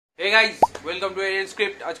Hey guys, welcome to Arion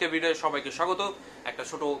Script. আজকে ভিডিওতে সবাইকে স্বাগত। একটা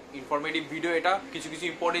ছোট ইনফরমেটিভ ভিডিও এটা। কিছু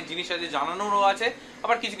ইম্পর্টেন্ট জিনিস আছে জানানোরও আছে,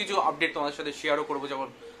 আবার কিছু আপডেট তোমাদের সাথে শেয়ারও করবো যেমন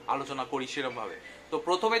আলোচনা করি সেরকম ভাবে। তো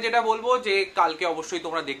প্রথমে যেটা বলবো যে কালকে অবশ্যই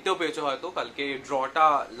তোমরা দেখতেও পেয়েছো, হয়তো কালকে ড্রটা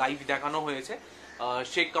লাইভ দেখানো হয়েছে।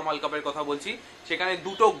 শেখ কামাল কাপের কথা বলছি। সেখানে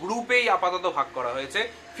দুটো গ্রুপেই আপাতত ভাগ করা হয়েছে।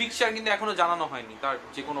 ফিক্সচার কিন্তু এখনো জানানো হয়নি, তার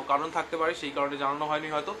যে কোনো কারণ থাকতে পারে, সেই কারণে জানানো হয়নি।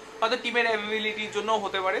 হয়তো টিমের অ্যাভেলেবিলিটির জন্যও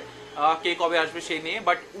হতে পারে, কে কবে আসবে সেই নিয়ে।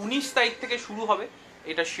 বাট 19 তারিখ থেকে শুরু হবে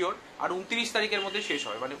এটা শিওর, আর 29 তারিখের মধ্যে শেষ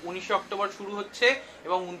হবে। মানে 19শে অক্টোবর শুরু হচ্ছে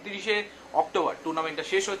এবং 29শে অক্টোবর টুর্নামেন্টটা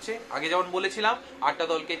শেষ হচ্ছে। আগে যেমন বলেছিলাম 8টা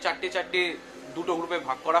দলকে চারটে দুটো গ্রুপে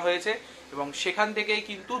ভাগ করা হয়েছে এবং সেখান থেকেই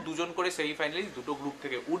কিন্তু দুজন করে সেমিফাইনালিস্ট দুটো গ্রুপ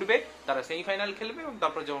থেকে উঠবে, তারা সেমিফাইনাল খেলবে এবং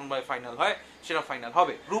তারপর যেমন ফাইনাল হয় সেটা ফাইনাল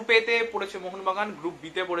হবে। গ্রুপ এ তে পড়েছে মোহনবাগান, গ্রুপ বি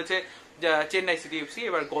তে পড়েছে চেন্নাই সিটি এফসি।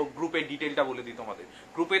 এবার গ্রুপের ডিটেলটা বলে দিই তোমাদের।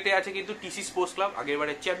 গ্রুপ এ তে আছে কিন্তু TC sports club,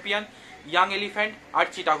 আগেরবারের champion, young elephant আর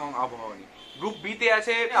চিটাগং আবাহনী। গ্রুপ বি তে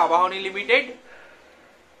আছে আবাহনী লিমিটেড।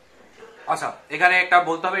 আচ্ছা, এখানে একটা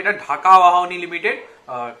বলতে হবে, এটা ঢাকা আবাহনী লিমিটেড,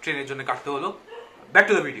 ট্রেনের জন্য কাটতে হলো। Back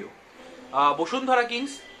to the video. Bashundhara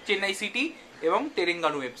Kings, Chennai city এবং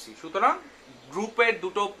তেরেঙ্গানু এফসি। সুতরাং গ্রুপের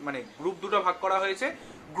গ্রুপ দুটো ভাগ করা হয়েছে।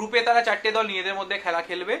 গ্রুপে তারা 4টে দল নিজেদের মধ্যে খেলা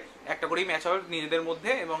খেলবে, একটা করেই ম্যাচ হবে নিজেদের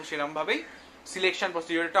মধ্যে এবং সেরকম ভাবেই সিলেকশন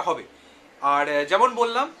প্রসিডিউরটা হবে। আর যেমন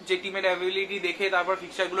বললাম যে টিমের অ্যাভেলেবিলিটি দেখে তারপর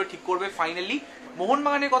ফিক্সচারগুলো ঠিক করবে ফাইনালি।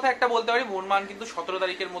 মোহনবাগানের কথা একটা বলতে পারি, মোহনবাগান কিন্তু 17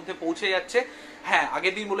 তারিখের মধ্যে পৌঁছে যাচ্ছে। হ্যাঁ,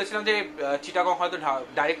 আগের দিন বলেছিলাম যে চিটাগং হয়তো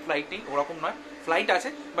ডাইরেক্ট ফ্লাইট নেই, ওরকম নয়, ফ্লাইট আছে,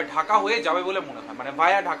 বাট ঢাকা হয়ে যাবে বলে মনে হয়, মানে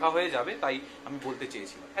ভায়া ঢাকা হয়ে যাবে, তাই আমি বলতে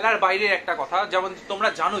চেয়েছিলাম। খেলার বাইরের একটা কথা, যেমন তোমরা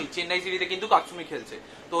জানোই চেন্নাই সিটিতে কিন্তু কাৎসুমি খেলছে।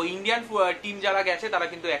 তো ইন্ডিয়ান টিম যারা গেছে তারা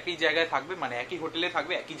কিন্তু একই জায়গায় থাকবে, মানে একই হোটেলে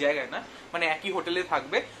থাকবে, একই জায়গায় না, মানে একই হোটেলে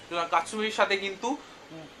থাকবে। কাৎসুমির সাথে কিন্তু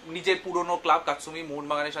নিজের পুরনো ক্লাব কাৎসুমি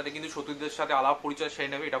মোহনবাগানের সাথে কিন্তু সতীর্থদের সাথে আলাপ পরিচয়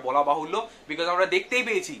সেরে নেবে, এটা বলা বাহুল্য। বিকজ আমরা দেখতেই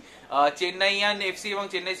পেয়েছি চেন্নাইয়ান এফসি এবং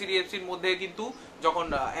চেন্নাই সিটি এফসির মধ্যে কিন্তু যখন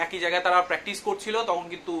একই জায়গায় তারা প্র্যাকটিস করছিল তখন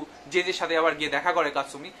কিন্তু যে সাথে আবার গিয়ে দেখা করে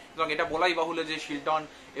কাৎসুমি। এবং এটা বলাই বাহুল্য যে শিলটন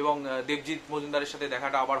এবং দেবজিৎ মজুমদারের সাথে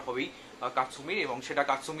দেখাটা আবার হবেই কাৎসুমির, এবং সেটা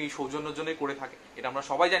কাৎসুমি সৌজন্যের জন্যই করে থাকে, এটা আমরা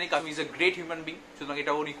সবাই জানি। কাৎসুমি is a great human being, সুতরাং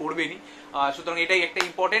এটা উনি করবেনই। সুতরাং এটাই একটা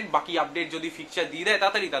ইম্পর্টেন্ট। বাকি আপডেট যদি ফিক্সচার দিয়ে দেয়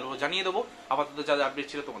তাড়াতাড়ি তাহলে জানিয়ে দেবো। আপাতত যা আপডেট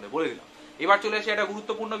ছিল তোমাদের বলে দিলাম। এবার চলে আসে একটা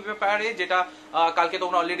গুরুত্বপূর্ণ ব্যাপারে, যেটা কালকে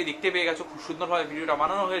তোমরা অলরেডি দেখতে পেয়ে গেছো। খুব সুন্দরভাবে ভিডিওটা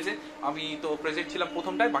বানানো হয়েছে, আমি তো প্রেজেন্ট ছিলাম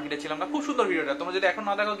প্রথমটায়, বাকিটা ছিলাম না। খুব সুন্দর ভিডিওটা, তোমরা যদি এখন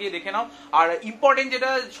না দেখো গিয়ে দেখে নাও। আর ইম্পর্টেন্ট যেটা,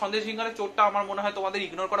 সন্দেশ সিংহের চোটটা আমার মনে হয় তোমাদের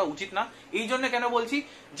ইগনোর করা উচিত না। এই জন্য কেন বলছি,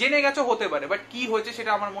 জেনে গেছো হতে পারে, বাট কি হয়েছে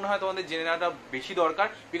সেটা আমার মনে হয় তোমাদের জেনে নেওয়াটা বেশি দরকার।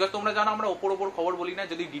 বিকজ তোমরা জানো আমরা ওপর খবর বলি না,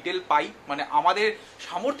 যদি ডিটেল পাই, মানে আমাদের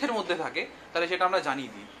সামর্থ্যের মধ্যে থাকে, তাহলে সেটা আমরা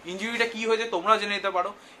জানিয়ে দিই। ইনজুরিটা কি হয়েছে তোমরা জেনে নিতে পারো।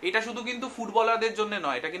 এটা শুধু কিন্তু ফুটবলারদের জন্য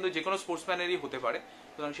নয়, এটা কিন্তু যে কোনো স্পোর্টসম্যানেরই হতে পারে।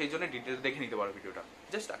 সুতরাং সেই জন্য ডিটেল দেখে নিতে পারো ভিডিওটা,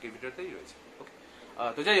 জাস্ট আগের ভিডিওতেই রয়েছে। ওকে,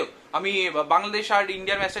 তো যাই হোক, আমি বাংলাদেশ আর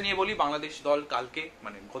ইন্ডিয়ার ম্যাচটা নিয়ে বলি। বাংলাদেশ দল কালকে,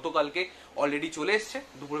 মানে গতকালকে অলরেডি চলে এসছে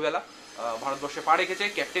দুপুরবেলা, ভারতবর্ষে পা রেখেছে,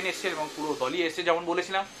 ক্যাপ্টেন এসছে এবং পুরো দলই এসছে যেমন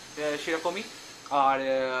বলেছিলাম সেরকমই। আর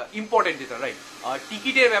ইম্পর্টেন্ট যেটা, রাইট,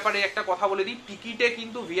 টিকিটের ব্যাপারে একটা কথা বলে দিই। টিকিটে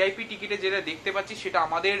কিন্তু ভিআইপি টিকিটে যেটা দেখতে পাচ্ছি সেটা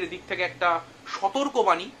আমাদের দিক থেকে একটা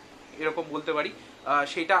সতর্কবাণী এরকম বলতে পারি,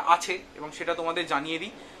 সেটা আছে এবং সেটা তোমাদের জানিয়ে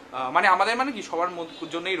দিই। মানে আমাদের মানে কি সবার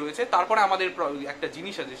জন্যই রয়েছে। তারপরে আমাদের একটা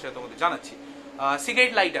জিনিস আছে সেটা তোমাদের জানাচ্ছি।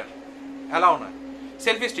 সিগারেট লাইটার অ্যালাউ না,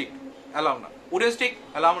 সেলফি স্টিক অ্যালাউ না, উডেন স্টিক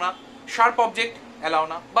অ্যালাউ না, শার্প অবজেক্ট অ্যালাউ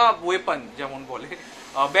না, বা ওয়েপন যেমন বলে,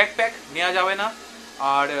 ব্যাকপ্যাক নেওয়া যাবে না,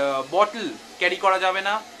 আর বটল ক্যারি করা যাবে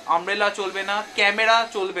না, আমব্রেলা চলবে না, ক্যামেরা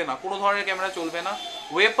চলবে না, কোনো ধরনের ক্যামেরা চলবে না,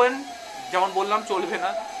 ওয়েপন যেমন বললাম চলবে না,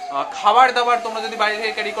 খাবার দাবার তোমরা যদি বাইরে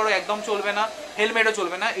থেকে ক্যারি করো একদম চলবে না, হেলমেটও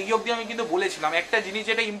চলবে না। এই অবধি আমি কিন্তু বলেছিলাম। একটা জিনিস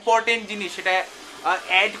যেটা ইম্পর্টেন্ট জিনিস, সেটা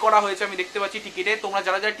অ্যাড করা হয়েছে আমি দেখতে পাচ্ছি টিকিটে। তোমরা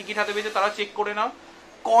যারা টিকিট হাতে পেয়েছো তারা চেক করে নাও।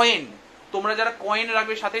 কয়েন, তোমরা যারা কয়েন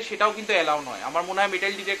রাখবে সাথে সেটাও কিন্তু অ্যালাউ নয়। আমার মনে হয়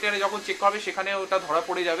মেটাল ডিটেক্টরে যখন চেক করবে সেখানে ওটা ধরা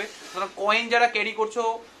পড়ে যাবে। সুতরাং কয়েন যারা ক্যারি করছো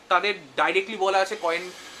তাদের ডাইরেক্টলি বলা আছে কয়েন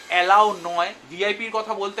অ্যালাউ নয়। ভিআইপির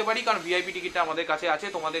কথা বলতে পারি, কারণ ভিআইপি টিকিটটা আমাদের কাছে আছে।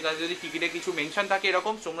 তোমাদের কাছে যদি টিকিটে কিছু মেনশন থাকে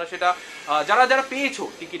এরকম, তোমরা সেটা যারা পেয়েছো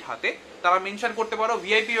টিকিট হাতে তারা মেনশন করতে পারো।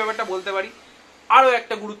 ভিআইপি ব্যাপারটা বলতে পারি। আরও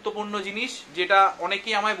একটা গুরুত্বপূর্ণ জিনিস, যেটা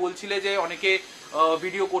অনেকেই আমায় বলছিলে যে অনেকে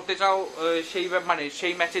ভিডিও করতে চাও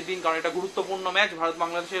সেই ম্যাচের দিন, কারণ এটা গুরুত্বপূর্ণ ম্যাচ ভারত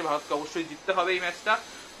বাংলাদেশের, ভারতকে অবশ্যই জিততে হবে এই ম্যাচটা।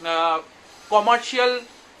 কমার্শিয়াল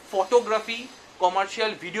ফটোগ্রাফি,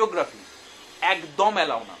 কমার্শিয়াল ভিডিওগ্রাফি একদম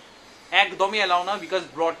অ্যালাউ না, একদমই অ্যালাউ না। বিকজ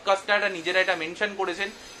ব্রডকাস্টাররা নিজেরা এটা মেনশন করেছেন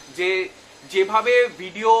যে যেভাবে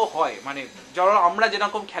ভিডিও হয়, মানে যারা আমরা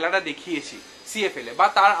যেরকম খেলাটা দেখিয়েছি সিএফএল এ বা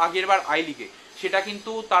তার আগের বার আই লিগে, সেটা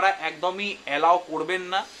কিন্তু তারা একদমই অ্যালাউ করবেন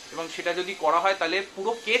না। এবং সেটা যদি করা হয় তাহলে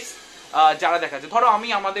পুরো কেস যারা দেখাচ্ছে, ধরো আমি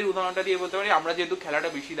আমাদের উদাহরণটা দিয়ে বলতে পারি, আমরা যেহেতু খেলাটা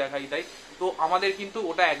বেশি দেখাই তাই তো আমাদের কিন্তু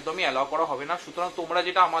ওটা একদমই অ্যালাউ করা হবে না। সুতরাং তোমরা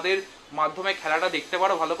যেটা আমাদের মাধ্যমে খেলাটা দেখতে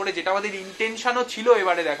পারো ভালো করে, যেটা আমাদের ইন্টেনশনও ছিল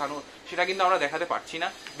এবারে দেখানো, সেটা কিন্তু আমরা দেখাতে পারছি না।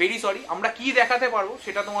 Very sorry. আমরা কি দেখাতে পারবো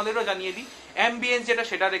সেটা তোমাদেরও জানিয়ে দিই। অ্যাম্বিয়েন্স যেটা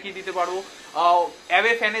সেটা দেখিয়ে দিতে পারবো,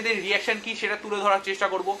 অ্যাওয়ে ফ্যানেদের রিয়াকশন কি সেটা তুলে ধরার চেষ্টা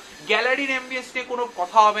করব। গ্যালারির অ্যাম্বিয়েন্স নিয়ে কোনো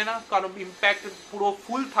কথা হবে না, কারণ ইম্প্যাক্ট পুরো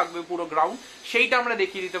ফুল থাকবে পুরো গ্রাউন্ড, সেইটা আমরা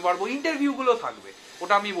দেখিয়ে দিতে পারবো। ইন্টারভিউগুলো থাকবে,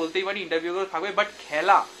 ওটা আমি বলতেই পারি, ইন্টারভিউগুলো থাকবে, বাট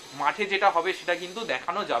খেলা মাঠে যেটা হবে সেটা কিন্তু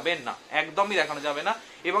দেখানো যাবে না, একদমই দেখানো যাবে না।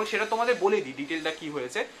 এবং সেটা তোমাদের বলে দিই ডিটেলটা কি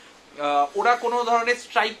হয়েছে। ওরা কোনো ধরনের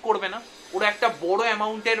স্ট্রাইক করবে না, ওরা একটা বড়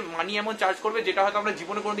অ্যামাউন্টের মানি এমন চার্জ করবে যেটা হয়তো আমরা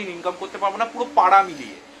জীবনে কোনোদিন ইনকাম করতে পারবো না, পুরো পাড়া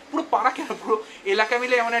মিলিয়ে, পুরো পাড়া কেন, পুরো এলাকা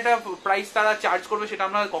মিলে এমন একটা প্রাইস তারা চার্জ করবে, সেটা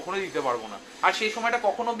আমরা কখনোই দিতে পারবো না। আর সেই সময়টা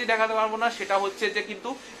কখন অবধি দেখাতে পারবো না, সেটা হচ্ছে যে কিন্তু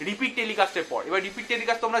রিপিট টেলিকাস্টের পর। এবার রিপিট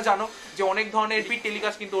টেলিকাস্ট তোমরা জানো যে অনেক ধরনের রিপিট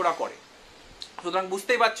টেলিকাস্ট কিন্তু ওরা করে, সুতরাং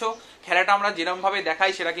বুঝতেই পারছো খেলাটা আমরা যেরকম ভাবে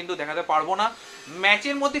দেখাই সেটা কিন্তু দেখাতে পারবো না।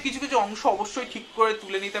 ম্যাচের মধ্যে কিছু কিছু অংশ অবশ্যই ঠিক করে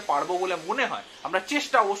তুলে নিতে পারবো বলে মনে হয়, আমরা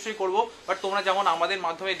চেষ্টা অবশ্যই করব, বাট তোমরা যেমন আমাদের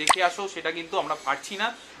মাধ্যমে দেখে আসো সেটা কিন্তু আমরা পারছি না,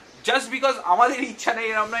 জাস্ট বিকজ আমাদের ইচ্ছা নেই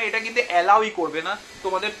এরকম না, এটা কিন্তু অ্যালাউই করবে না।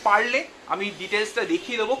 তোমাদের পারলে আমি ডিটেলসটা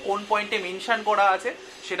দেখিয়ে দেবো কোন পয়েন্টে মেনশন করা আছে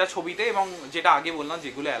সেটা ছবিতে, এবং যেটা আগে বললাম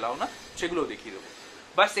যেগুলো অ্যালাউ না সেগুলো দেখিয়ে দেবো।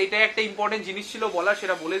 বাস এটাই একটা ইম্পর্টেন্ট জিনিস ছিল বলার,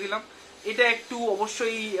 সেটা বলে দিলাম। এটা একটু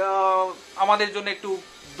অবশ্যই আমাদের জন্য একটু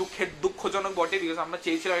দুঃখজনক বটে, বিকজ আমরা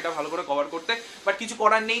চেয়েছিলাম এটা ভালো করে কভার করতে, বাট কিছু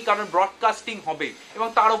করার নেই, কারণ ব্রডকাস্টিং হবে এবং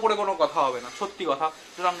তার উপরে কোনো কথা হবে না, সত্যি কথা।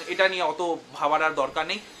 সুতরাং এটা নিয়ে অত ভাবার আর দরকার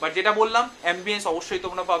নেই। বাট যেটা বললাম, অ্যাম্বিয়েন্স অবশ্যই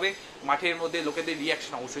তোমরা পাবে, মাঠের মধ্যে লোকেদের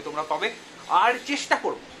রিয়াকশন অবশ্যই তোমরা পাবে। আর চেষ্টা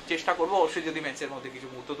করবো অবশ্যই যদি ম্যাচের মধ্যে কিছু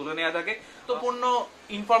মুহূর্ত তুলে নেওয়া থাকে তো পূর্ণ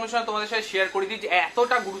ইনফরমেশন তোমাদের সাথে শেয়ার করে দিই যে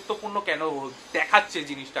এতটা গুরুত্বপূর্ণ কেন দেখাচ্ছে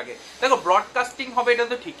জিনিসটাকে। দেখো ব্রডকাস্টিং হবে এটা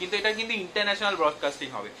তো ঠিক, কিন্তু এটা কিন্তু ইন্টারন্যাশনাল ব্রডকাস্টিং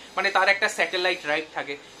হবে, মানে তার একটা স্যাটেলাইট রাইট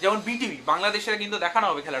থাকে, যেমন বিটিভি বাংলাদেশে কিন্তু দেখানো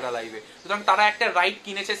হবে খেলাটা লাইভে। সুতরাং তারা একটা রাইট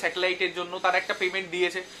কিনেছে স্যাটেলাইটের জন্য, তারা একটা পেমেন্ট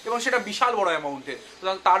দিয়েছে এবং সেটা বিশাল বড় অ্যামাউন্টের।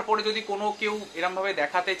 সুতরাং তারপরে যদি কোনো কেউ এরম ভাবে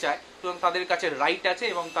দেখাতে চায়, সুতরাং তাদের কাছে রাইট আছে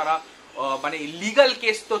এবং তারা মানে লিগাল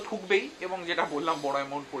কেস তো ঠুকবেই, এবং যেটা বললাম বড়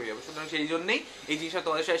অ্যামাউন্ট পড়ে যাবে। সুতরাং সেই জন্যই এই জিনিসটা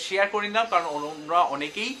তোমাদের সাথে শেয়ার করে নিলাম, কারণ ওরা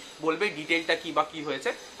অনেকেই বলবে ডিটেলটা কি বা কি হয়েছে।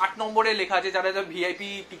 8 নম্বরে লেখা আছে যারা যারা ভিআইপি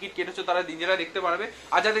টিকিট কেটেছো তারা নিজেরা দেখতে পারবে,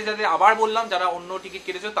 আর যাদের যাদের আবার বললাম যারা অন্য টিকিট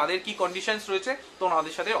কেটেছো তাদের কি কন্ডিশনস রয়েছে তোমরা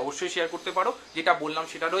আমাদের সাথে অবশ্যই শেয়ার করতে পারো, যেটা বললাম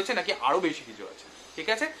সেটা রয়েছে নাকি আরো বেশি কিছু আছে। ঠিক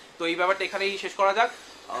আছে, তো এই ব্যাপারটা এখানেই শেষ করা যাক।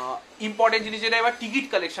 ইম্পর্টেন্ট জিনিস যেটা এবার টিকিট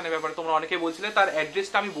কালেকশনের ব্যাপারে তোমরা অনেকে বলছিলে, তার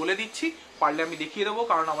অ্যাড্রেসটা আমি বলে দিচ্ছি, পারলে আমি দেখিয়ে দেবো,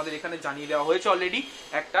 কারণ আমাদের এখানে জানিয়ে দেওয়া হয়েছে অলরেডি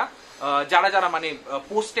একটা, যারা যারা মানে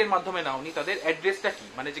পোস্টের মাধ্যমে নাওনি তাদের অ্যাড্রেসটা কি,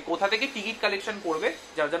 মানে যে কোথা থেকে টিকিট কালেকশন করবে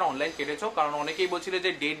যারা যারা অনলাইন কেটেছো, কারণ অনেকেই বলছিলে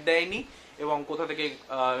যে ডেট দেয়নি এবং কোথা থেকে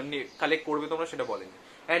কালেক্ট করবে তোমরা সেটা বলেনি।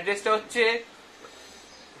 অ্যাড্রেসটা হচ্ছে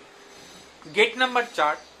গেট নাম্বার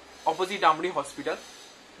 4, অপোজিট আমরি হসপিটাল,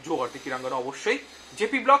 জোগাড়টি ক্রীড়াঙ্গন, অবশ্যই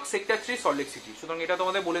JP block, sector 3, Salt Lake city. সুতরাং এটা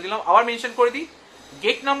তোমাদের বলে দিলাম, আবার মেনশন করে দিই,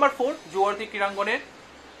 গেট নাম্বার 4 জোগাড়টি ক্রীড়াঙ্গনের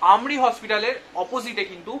আমরি হসপিটালের অপোজিটে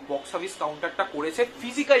কিন্তু বক্স অফিস কাউন্টারটা করেছে।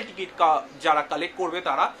 ফিজিক্যাল টিকিট যারা কালেক্ট করবে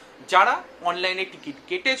তারা, যারা অনলাইনে টিকিট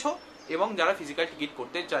কেটেছো এবং যারা ফিজিক্যাল টিকিট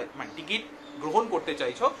করতে চাই, মানে টিকিট গ্রহণ করতে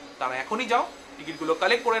চাইছো, তারা এখনই যাও টিকিটগুলো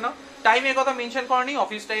কালেক্ট করে নাও। টাইমের কথা মেনশন করা নেই,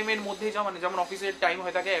 অফিস টাইমের মধ্যেই যাও, মানে যেমন অফিসের টাইম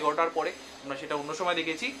হয়ে থাকে 11টার পরে, আমরা সেটা অন্য সময়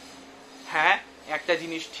দেখেছি। হ্যাঁ, একটা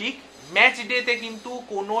জিনিস ঠিক, ম্যাচ ডেতে কিন্তু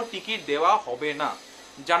কোনো টিকিট দেওয়া হবে না।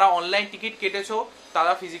 যারা অনলাইন টিকিট কেটেছো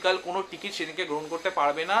তারা ফিজিক্যাল কোনো টিকিট সেদিনকে গ্রহণ করতে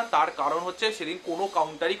পারবে না, তার কারণ হচ্ছে সেদিন কোনো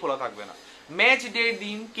কাউন্টারই খোলা থাকবে না। ম্যাচ ডে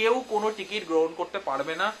দিন কেউ কোনো টিকিট গ্রহণ করতে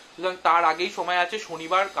পারবে না, সুতরাং তার আগেই সময় আছে,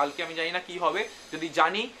 শনিবার, কালকে আমি জানি না কি হবে, যদি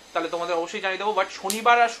জানি তাহলে তোমাদের অবশ্যই জানিয়ে দেবো, বাট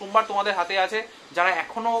শনিবার আর সোমবার তোমাদের হাতে আছে। যারা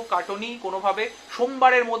এখনো কাটনি কোনোভাবে,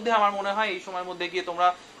 সোমবারের মধ্যে আমার মনে হয় এই সময়ের মধ্যে গিয়ে তোমরা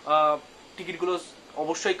টিকিটগুলো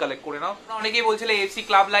অবশ্যই কালেক্ট করে নাও। অনেকেই বলছিলে এফসি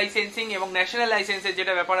ক্লাব লাইসেন্সিং এবং ন্যাশনাল লাইসেন্সের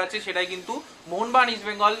যেটা ব্যাপার আছে সেটাই কিন্তু মোহনবাগান ইস্ট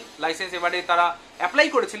বেঙ্গল লাইসেন্স এবারে তারা অ্যাপ্লাই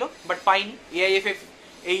করেছিল বাট পাইনি। এআইএফএফ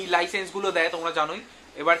এই লাইসেন্সগুলো দেয় তোমরা জানোই।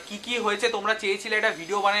 এবার কি কি হয়েছে তোমরা চেয়েছিলে এটা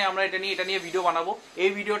ভিডিও বানাই, আমরা এটা নিয়ে ভিডিও বানাবো।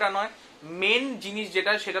 এই ভিডিওটা নয়, মেন জিনিস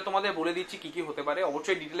যেটা সেটা তোমাদের বলে দিচ্ছি কি কি হতে পারে।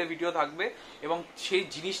 অবশ্যই ডিটেলে ভিডিও থাকবে এবং সেই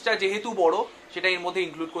জিনিসটা যেহেতু বড় সেটা এর মধ্যে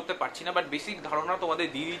ইনক্লুড করতে পারছি না, বাট বেসিক ধারণা তোমাদের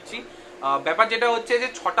দিয়ে দিচ্ছি। ব্যাপার যেটা হচ্ছে যে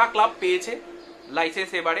 6টা ক্লাব পেয়েছে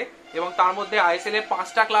লাইসেন্স এবারে, এবং তার মধ্যে আইএসএল এর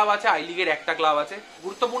 5টা ক্লাব আছে, আই লিগের একটা ক্লাব আছে।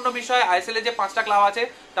 গুরুত্বপূর্ণ বিষয়, আইএসএল এর যে 5টা ক্লাব আছে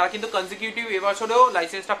তারা কিন্তু কনজিকিউটিভ এবছরেও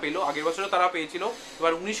লাইসেন্সটা পেলো, আগের বছরও তারা পেয়েছিল,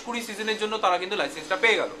 এবার 19-20 সিজনের জন্য তারা কিন্তু লাইসেন্সটা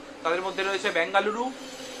পেয়ে গেল। তাদের মধ্যে রয়েছে বেঙ্গালুরু,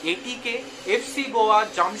 এটিকে, এফসি গোয়া,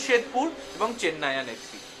 জামশেদপুর এবং Chennaiyin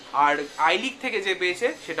FC. R I league থেকে যে পেয়েছে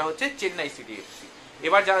সেটা হচ্ছে চেন্নাই সিটি এফসি।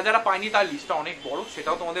 এবার যারা যারা পায়নি তার লিস্টটা অনেক বড়,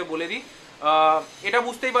 সেটাও তোমাদের বলে দিই। এটা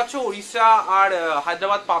বুঝতেই পারছো উড়িষ্যা আর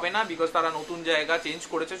হায়দ্রাবাদ পাবে না, বিকজ তারা নতুন জায়গা চেঞ্জ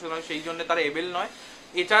করেছে, সুতরাং সেই জন্য তারা এবেল নয়।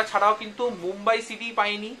 এটা ছাড়াও কিন্তু মুম্বাই সিটি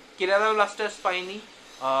পায়নি, কেরালা ব্লাস্টার্স পায়নি।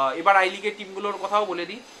 এবার আই লিগের টিমগুলোর কথাও বলে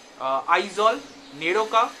দিই, আইজল,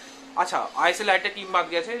 নেরোকা, আচ্ছা আইএসএল একটা টিম বাদ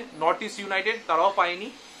গেছে, নর্থ ইস্ট ইউনাইটেড, তারাও পায়নি।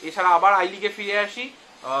 এছাড়া আবার আই লিগে ফিরে আসি,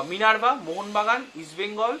 মিনার্ভা, মোহনবাগান,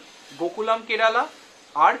 ইস্টবেঙ্গল, গোকুলাম কেরালা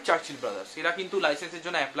আর চার্চিল ব্রাদার্স, এরা কিন্তু লাইসেন্সের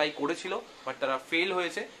জন্য অ্যাপ্লাই করেছিল, বাট তারা ফেল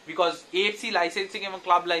হয়েছে, বিকজ এএফসি লাইসেন্সিং এবং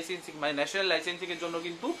ক্লাব লাইসেন্সিং মানে ন্যাশনাল লাইসেন্সিং এর জন্য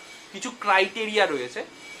কিন্তু কিছু ক্রাইটেরিয়া রয়েছে,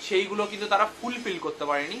 সেইগুলো কিন্তু তারা ফুলফিল করতে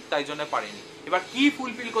পারেনি, তাই জন্য পারেনি। এবার কি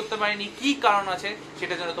ফুলফিল করতে পারেনি, কি কারণ আছে,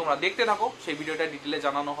 সেটা জন্য তোমরা দেখতে থাকো, সেই ভিডিওটা ডিটেলে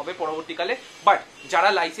জানানো হবে পরবর্তীকালে। বাট যারা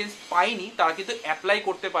লাইসেন্স পায়নি তারা কিন্তু অ্যাপ্লাই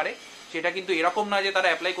করতে পারে, সেটা কিন্তু এরকম না যে তারা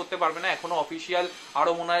অ্যাপ্লাই করতে পারবে না, এখনো অফিসিয়াল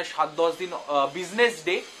আরো মনে হয় 7-10 দিন বিজনেস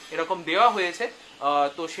ডে এরকম দেওয়া হয়েছে।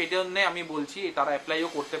 তো সেই জন্য আমি বলছি তারা অ্যাপ্লাইও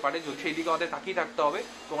করতে পারে, সেই দিকে আমাদের তাকিয়ে থাকতে হবে।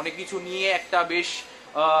 তো অনেক কিছু নিয়ে একটা বেশ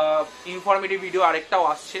ইনফরমেটিভ ভিডিও আরেকটাও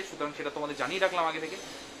আসছে, সুতরাং সেটা তোমাদের জানিয়ে রাখলাম আগে থেকে,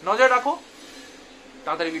 নজর রাখো,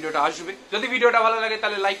 তাড়াতাড়ি ভিডিওটা আসবে। যদি ভিডিওটা ভালো লাগে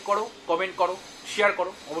তাহলে লাইক করো, কমেন্ট করো, শেয়ার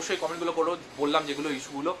করো, অবশ্যই কমেন্টগুলো করো, বললাম যেগুলো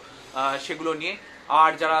ইস্যুগুলো সেগুলো নিয়ে।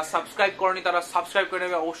 আর যারা সাবস্ক্রাইব করনি তারা সাবস্ক্রাইব করে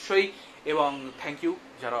নেবে অবশ্যই, এবং থ্যাংক ইউ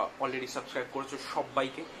যারা অলরেডি সাবস্ক্রাইব করেছো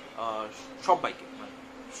সবাইকে, সবাইকে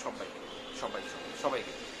সবাইকে সবাইকে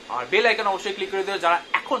সবাইকে। আর বেল আইকন অবশ্যই ক্লিক করে দিও যারা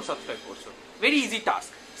এখন সাবস্ক্রাইব করছো, ভেরি ইজি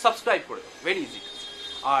টাস্ক, সাবস্ক্রাইব করে দাও, ভেরি ইজি টাস্ক।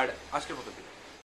 আর আজকের মতো